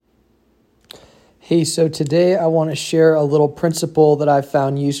Hey, so today I want to share a little principle that I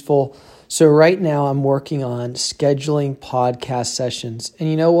found useful. So right now I'm working on scheduling podcast sessions. And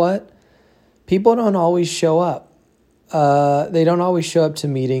you know what? People don't always show up. They don't always show up to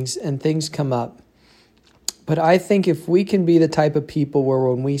meetings and things come up. But I think if we can be the type of people where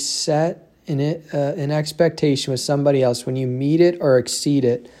when we set an expectation with somebody else, when you meet it or exceed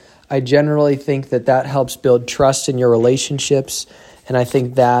it, I generally think that helps build trust in your relationships. And I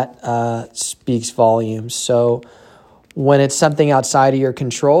think that speaks volumes. So when it's something outside of your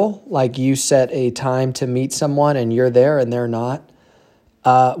control, like you set a time to meet someone and you're there and they're not,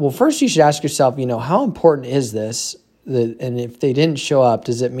 well, first you should ask yourself, how important is this? And if they didn't show up,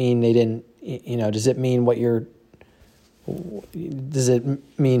 does it mean they didn't, does it mean does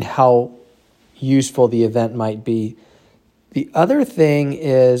it mean how useful the event might be? The other thing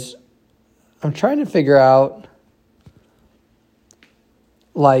is I'm trying to figure out,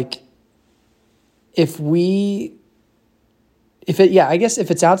 if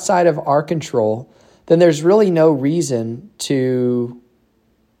it's outside of our control, then there's really no reason to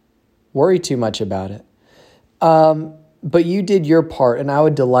worry too much about it. But you did your part, and I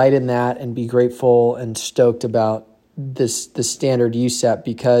would delight in that and be grateful and stoked about the standard you set,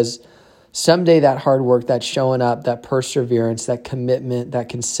 because someday that hard work, that showing up, that perseverance, that commitment, that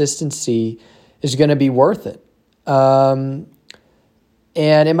consistency is going to be worth it.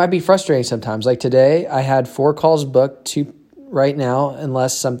 And it might be frustrating sometimes. Like today, I had 4 calls booked. 2 right now,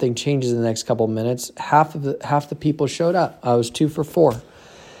 unless something changes in the next couple of minutes. Half the people showed up. I was 2 for 4.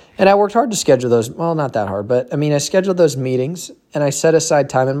 And I worked hard to schedule those. Well, not that hard, but I scheduled those meetings and I set aside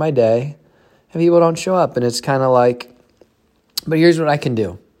time in my day and people don't show up. And it's kind of like, but here's what I can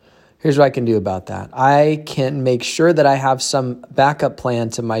do. Here's what I can do about that. I can make sure that I have some backup plan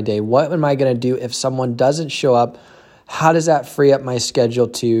to my day. What am I going to do if someone doesn't show up? How does that free up my schedule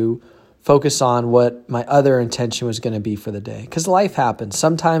to focus on what my other intention was going to be for the day? Because life happens.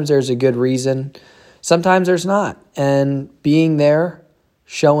 Sometimes there's a good reason. Sometimes there's not. And being there,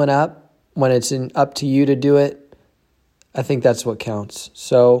 showing up when it's up to you to do it, I think that's what counts.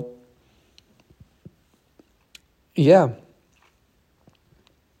 So, yeah.